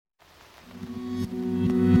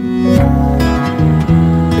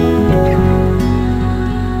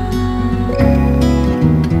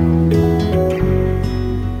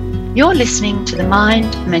listening to the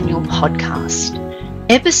Mind Manual Podcast,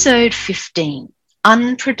 Episode 15,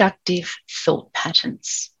 Unproductive Thought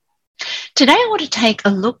Patterns. Today I want to take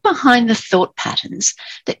a look behind the thought patterns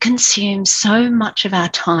that consume so much of our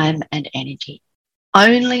time and energy,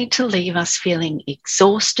 only to leave us feeling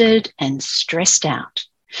exhausted and stressed out.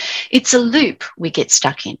 It's a loop we get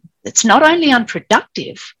stuck in that's not only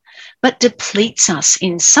unproductive, but depletes us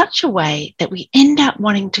in such a way that we end up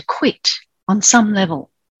wanting to quit on some level,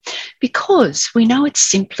 because we know it's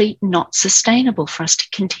simply not sustainable for us to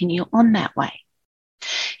continue on that way.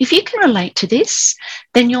 If you can relate to this,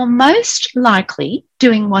 then you're most likely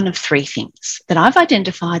doing one of three things that I've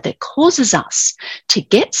identified that causes us to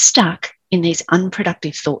get stuck in these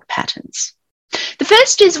unproductive thought patterns. The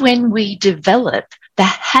first is when we develop the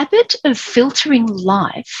habit of filtering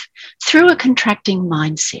life through a contracting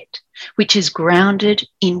mindset, which is grounded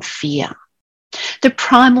in fear. The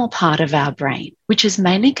primal part of our brain, which is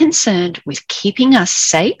mainly concerned with keeping us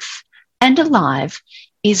safe and alive,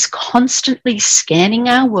 is constantly scanning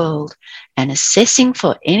our world and assessing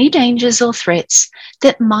for any dangers or threats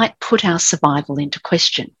that might put our survival into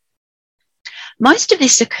question. Most of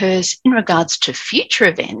this occurs in regards to future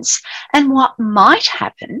events and what might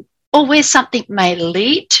happen or where something may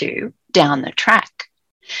lead to down the track.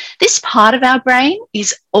 This part of our brain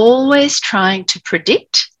is always trying to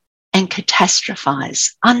predict and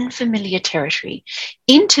catastrophize unfamiliar territory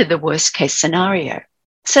into the worst case scenario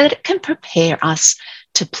so that it can prepare us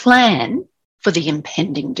to plan for the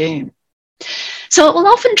impending doom. So it will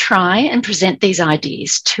often try and present these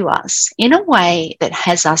ideas to us in a way that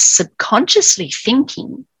has us subconsciously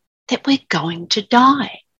thinking that we're going to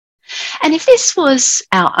die. And if this was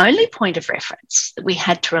our only point of reference that we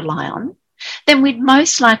had to rely on, then we'd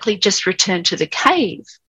most likely just return to the cave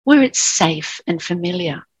where it's safe and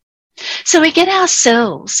familiar. So we get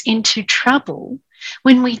ourselves into trouble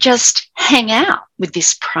when we just hang out with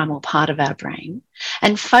this primal part of our brain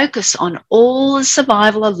and focus on all the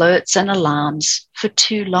survival alerts and alarms for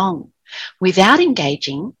too long without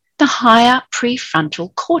engaging the higher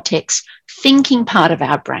prefrontal cortex thinking part of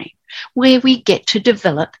our brain, where we get to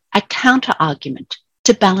develop a counter argument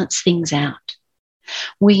to balance things out.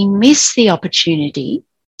 We miss the opportunity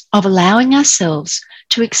of allowing ourselves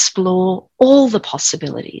to explore all the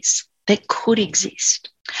possibilities that could exist.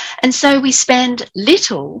 And so we spend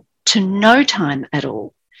little to no time at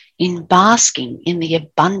all in basking in the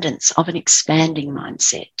abundance of an expanding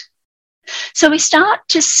mindset. So we start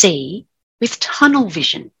to see with tunnel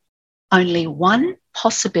vision only one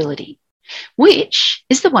possibility, which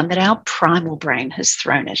is the one that our primal brain has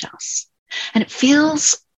thrown at us. And it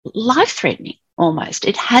feels life-threatening almost.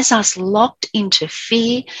 It has us locked into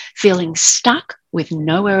fear, feeling stuck with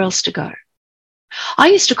nowhere else to go. I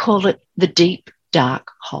used to call it the deep,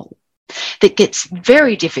 dark hole that gets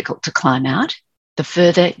very difficult to climb out the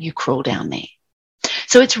further you crawl down there.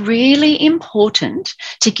 So it's really important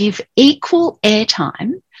to give equal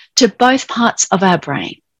airtime to both parts of our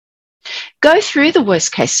brain. Go through the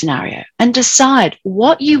worst case scenario and decide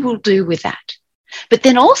what you will do with that. But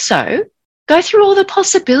then also go through all the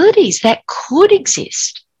possibilities that could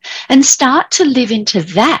exist and start to live into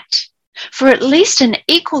that for at least an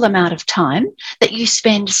equal amount of time that you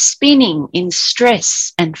spend spinning in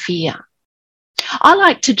stress and fear. I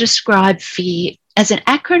like to describe fear as an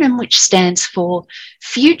acronym which stands for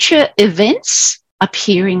future events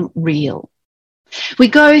appearing real. We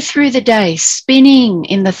go through the day spinning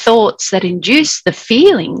in the thoughts that induce the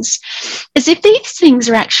feelings as if these things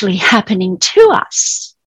are actually happening to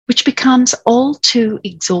us, which becomes all too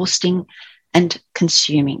exhausting and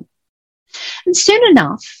consuming. And soon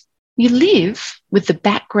enough, you live with the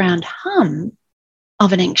background hum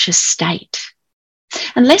of an anxious state.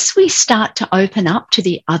 Unless we start to open up to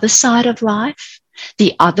the other side of life,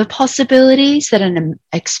 the other possibilities that an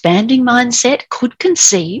expanding mindset could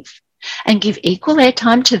conceive, and give equal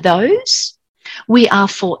airtime to those, we are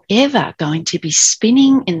forever going to be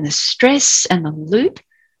spinning in the stress and the loop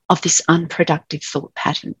of this unproductive thought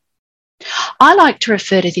pattern. I like to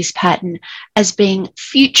refer to this pattern as being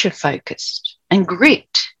future-focused and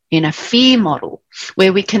gripped in a fear model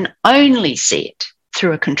where we can only see it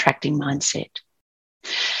through a contracting mindset.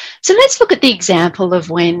 So let's look at the example of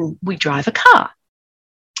when we drive a car.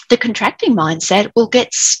 The contracting mindset will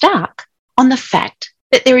get stuck on the fact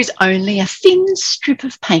that there is only a thin strip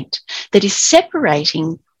of paint that is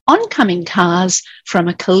separating oncoming cars from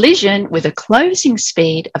a collision with a closing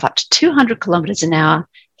speed of up to 200 kilometres an hour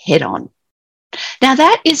head on. Now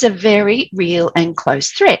that is a very real and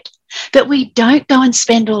close threat, but we don't go and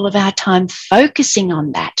spend all of our time focusing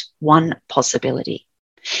on that one possibility.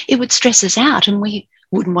 It would stress us out and we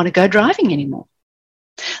wouldn't want to go driving anymore.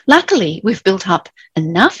 Luckily, we've built up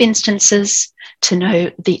enough instances to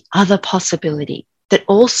know the other possibility that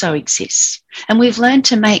also exists. And we've learned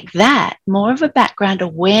to make that more of a background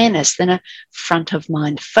awareness than a front of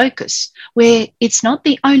mind focus, where it's not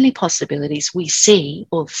the only possibilities we see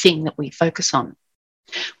or thing that we focus on.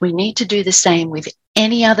 We need to do the same with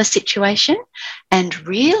any other situation and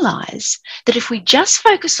realize that if we just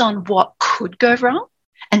focus on what could go wrong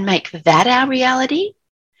and make that our reality,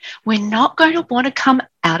 we're not going to want to come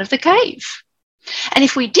out of the cave. And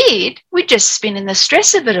if we did, we'd just spin in the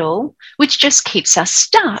stress of it all, which just keeps us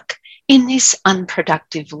stuck in this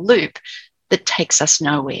unproductive loop that takes us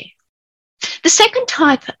nowhere. The second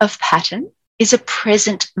type of pattern is a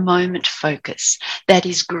present moment focus that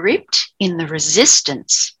is gripped in the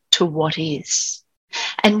resistance to what is.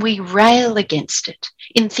 And we rail against it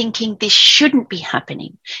in thinking this shouldn't be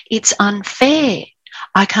happening. It's unfair.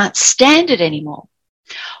 I can't stand it anymore.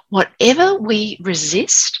 Whatever we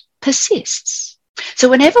resist persists. So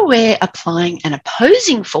whenever we're applying an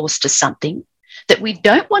opposing force to something that we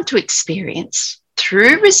don't want to experience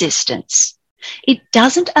through resistance, it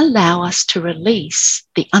doesn't allow us to release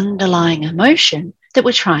the underlying emotion that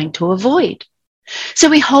we're trying to avoid. So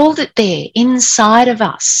we hold it there inside of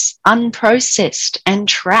us, unprocessed and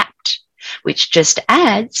trapped, which just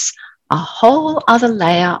adds a whole other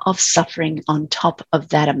layer of suffering on top of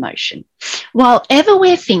that emotion. While ever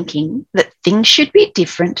we're thinking that things should be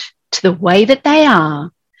different to the way that they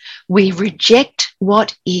are, we reject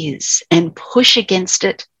what is and push against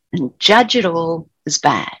it and judge it all as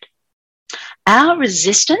bad. Our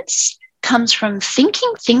resistance comes from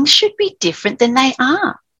thinking things should be different than they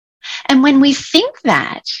are. And when we think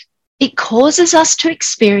that, it causes us to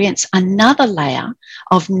experience another layer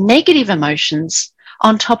of negative emotions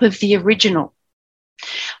on top of the original.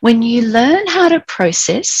 When you learn how to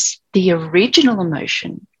process the original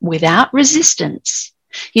emotion without resistance,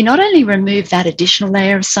 you not only remove that additional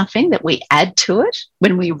layer of suffering that we add to it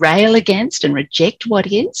when we rail against and reject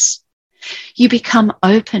what is, you become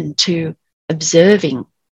open to observing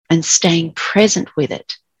and staying present with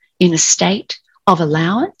it in a state of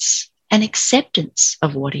allowance and acceptance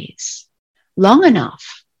of what is, long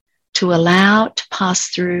enough to allow it to pass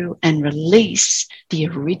through and release the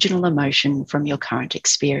original emotion from your current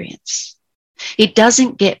experience. It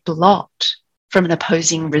doesn't get blocked from an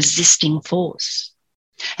opposing, resisting force.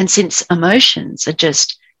 And since emotions are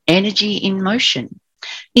just energy in motion,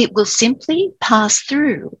 it will simply pass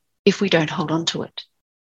through if we don't hold on to it.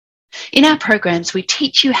 In our programs, we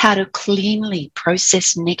teach you how to cleanly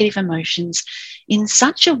process negative emotions in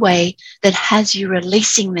such a way that has you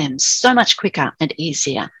releasing them so much quicker and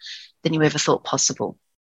easier than you ever thought possible.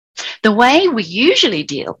 The way we usually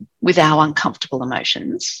deal with our uncomfortable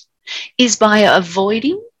emotions is by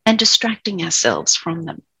avoiding and distracting ourselves from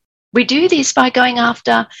them. We do this by going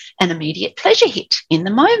after an immediate pleasure hit in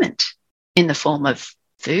the moment in the form of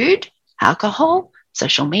food, alcohol,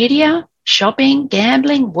 social media, shopping,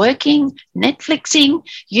 gambling, working, Netflixing,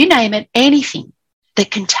 you name it, anything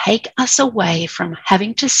that can take us away from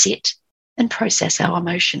having to sit and process our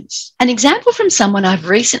emotions. An example from someone I've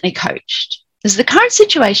recently coached is the current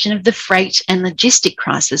situation of the freight and logistic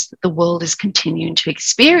crisis that the world is continuing to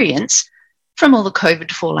experience from all the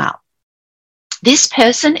COVID fallout. This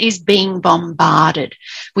person is being bombarded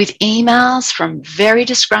with emails from very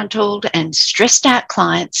disgruntled and stressed out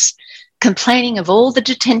clients complaining of all the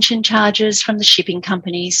detention charges from the shipping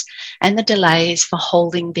companies and the delays for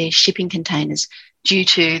holding their shipping containers due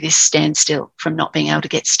to this standstill from not being able to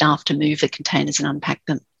get staff to move the containers and unpack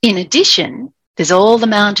them. In addition, there's all the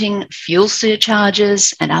mounting fuel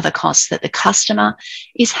surcharges and other costs that the customer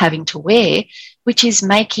is having to wear, which is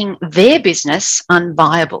making their business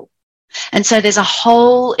unviable. And so there's a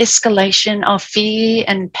whole escalation of fear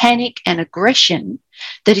and panic and aggression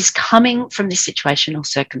that is coming from this situation or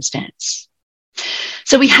circumstance.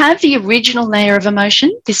 So we have the original layer of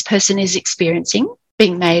emotion this person is experiencing,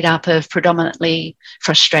 being made up of predominantly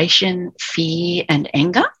frustration, fear, and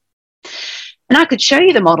anger. And I could show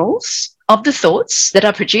you the models of the thoughts that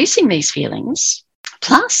are producing these feelings.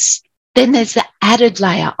 Plus, then there's the added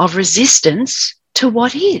layer of resistance to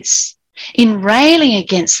what is, in railing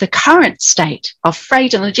against the current state of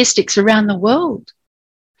freight and logistics around the world.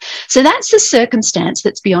 So that's the circumstance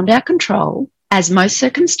that's beyond our control, as most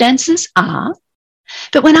circumstances are.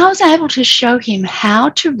 But when I was able to show him how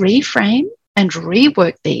to reframe and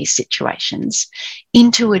rework these situations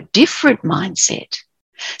into a different mindset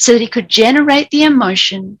so that he could generate the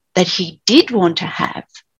emotion that he did want to have,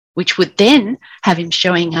 which would then have him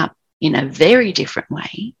showing up in a very different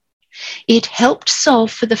way, it helped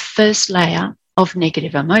solve for the first layer of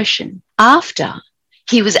negative emotion after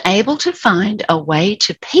He was able to find a way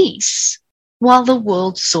to peace while the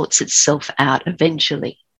world sorts itself out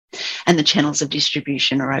eventually and the channels of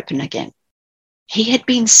distribution are open again. He had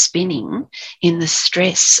been spinning in the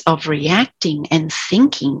stress of reacting and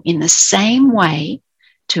thinking in the same way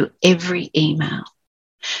to every email.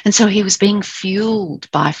 And so he was being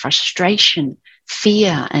fueled by frustration,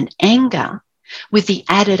 fear, and anger, with the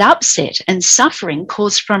added upset and suffering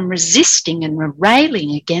caused from resisting and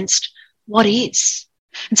railing against what is.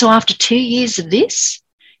 And so after 2 years of this,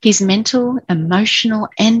 his mental, emotional,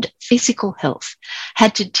 and physical health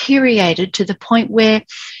had deteriorated to the point where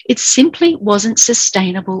it simply wasn't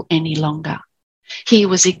sustainable any longer. He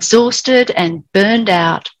was exhausted and burned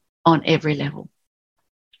out on every level.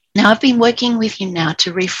 Now, I've been working with him now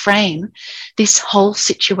to reframe this whole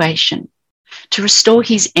situation, to restore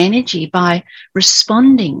his energy by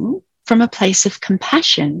responding from a place of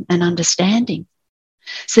compassion and understanding,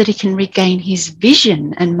 so that he can regain his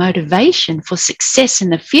vision and motivation for success in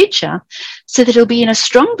the future, so that he'll be in a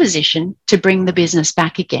strong position to bring the business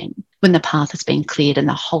back again when the path has been cleared and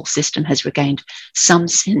the whole system has regained some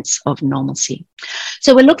sense of normalcy.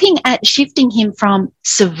 So we're looking at shifting him from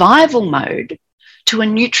survival mode to a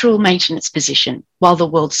neutral maintenance position while the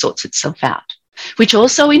world sorts itself out, which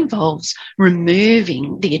also involves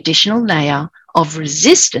removing the additional layer of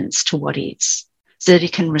resistance to what is, so that he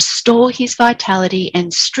can restore his vitality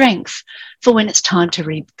and strength for when it's time to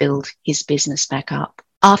rebuild his business back up,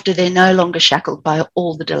 after they're no longer shackled by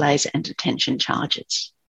all the delays and detention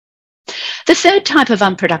charges. The third type of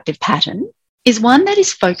unproductive pattern is one that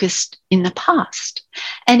is focused in the past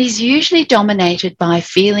and is usually dominated by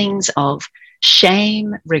feelings of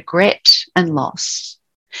shame, regret, and loss.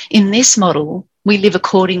 In this model, we live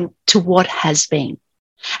according to what has been,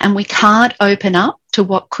 and we can't open up to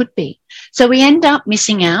what could be. So we end up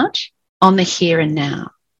missing out on the here and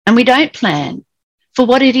now, and we don't plan for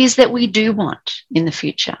what it is that we do want in the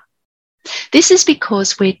future. This is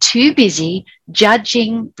because we're too busy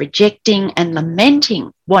judging, rejecting, and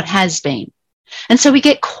lamenting what has been. And so we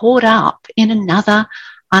get caught up in another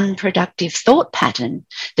unproductive thought pattern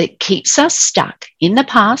that keeps us stuck in the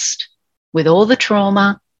past with all the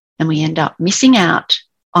trauma, and we end up missing out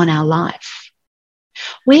on our life.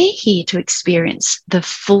 We're here to experience the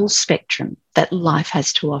full spectrum that life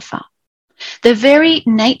has to offer. The very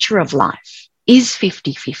nature of life is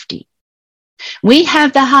 50-50. We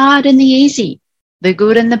have the hard and the easy, the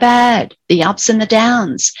good and the bad, the ups and the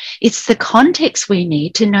downs. It's the context we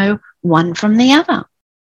need to know one from the other.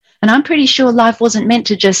 And I'm pretty sure life wasn't meant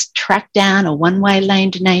to just track down a one-way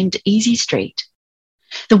lane named Easy Street.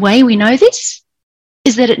 The way we know this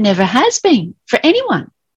is that it never has been for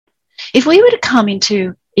anyone. If we were to come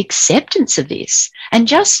into acceptance of this and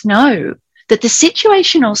just know that the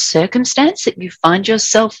situation or circumstance that you find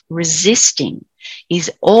yourself resisting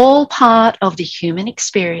is all part of the human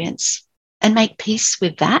experience and make peace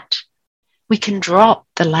with that, we can drop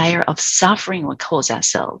the layer of suffering we cause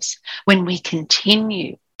ourselves when we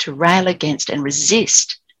continue to rail against and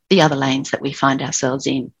resist the other lanes that we find ourselves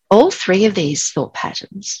in. All three of these thought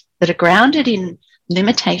patterns that are grounded in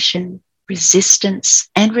limitation, resistance,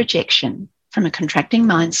 and rejection from a contracting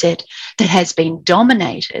mindset that has been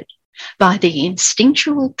dominated by the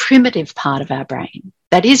instinctual primitive part of our brain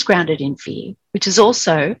that is grounded in fear, which is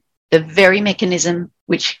also the very mechanism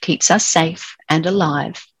which keeps us safe and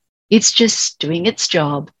alive. It's just doing its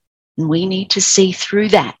job, and we need to see through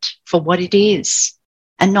that for what it is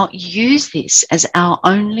and not use this as our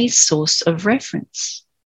only source of reference.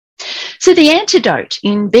 So the antidote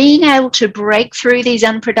in being able to break through these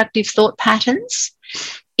unproductive thought patterns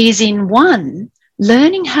is, in one,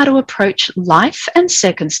 learning how to approach life and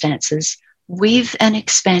circumstances with an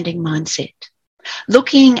expanding mindset,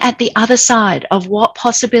 looking at the other side of what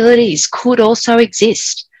possibilities could also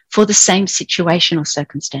exist for the same situation or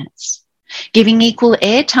circumstance, giving equal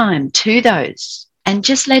airtime to those and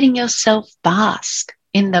just letting yourself bask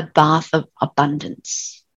in the bath of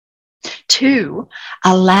abundance. 2,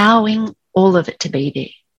 allowing all of it to be there,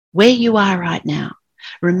 where you are right now,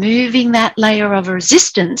 removing that layer of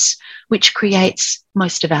resistance which creates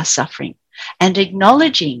most of our suffering, and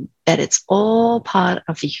acknowledging that it's all part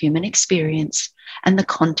of the human experience and the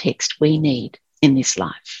context we need in this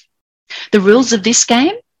life. The rules of this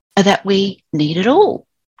game are that we need it all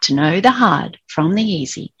to know the hard from the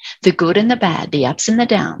easy, the good and the bad, the ups and the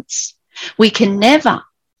downs. We can never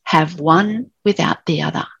have one without the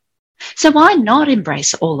other. So why not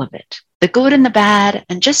embrace all of it, the good and the bad,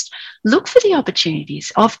 and just look for the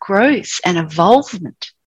opportunities of growth and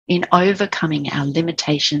evolvement in overcoming our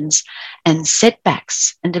limitations and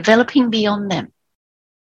setbacks and developing beyond them.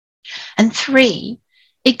 And 3,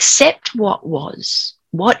 Accept what was,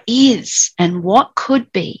 what is, and what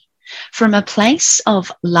could be from a place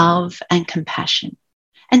of love and compassion,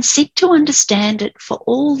 and seek to understand it for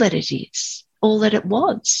all that it is, all that it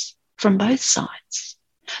was, from both sides.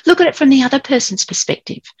 Look at it from the other person's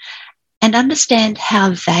perspective and understand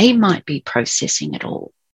how they might be processing it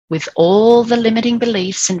all with all the limiting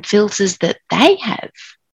beliefs and filters that they have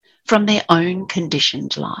from their own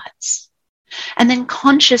conditioned lives. And then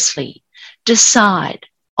consciously decide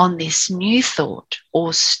on this new thought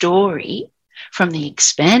or story from the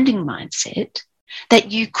expanding mindset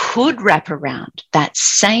that you could wrap around that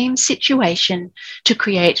same situation to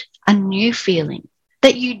create a new feeling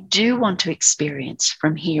that you do want to experience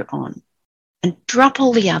from here on. And drop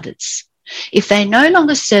all the others. If they no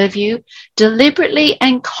longer serve you, deliberately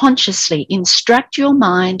and consciously instruct your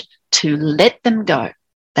mind to let them go.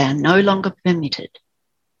 They are no longer permitted.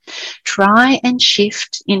 Try and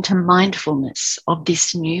shift into mindfulness of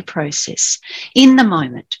this new process in the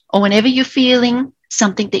moment or whenever you're feeling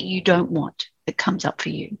something that you don't want that comes up for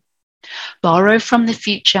you. Borrow from the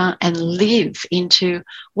future and live into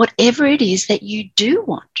whatever it is that you do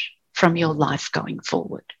want from your life going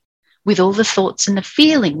forward, with all the thoughts and the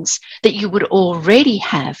feelings that you would already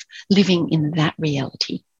have living in that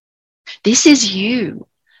reality. This is you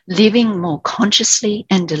living more consciously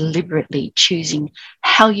and deliberately choosing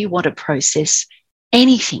how you want to process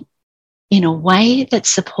anything in a way that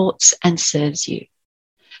supports and serves you.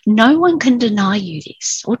 No one can deny you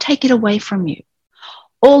this or take it away from you.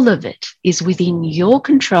 All of it is within your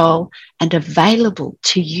control and available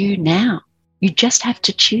to you now. You just have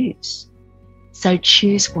to choose. So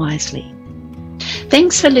choose wisely.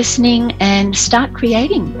 Thanks for listening and start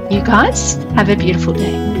creating. You guys have a beautiful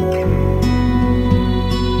day.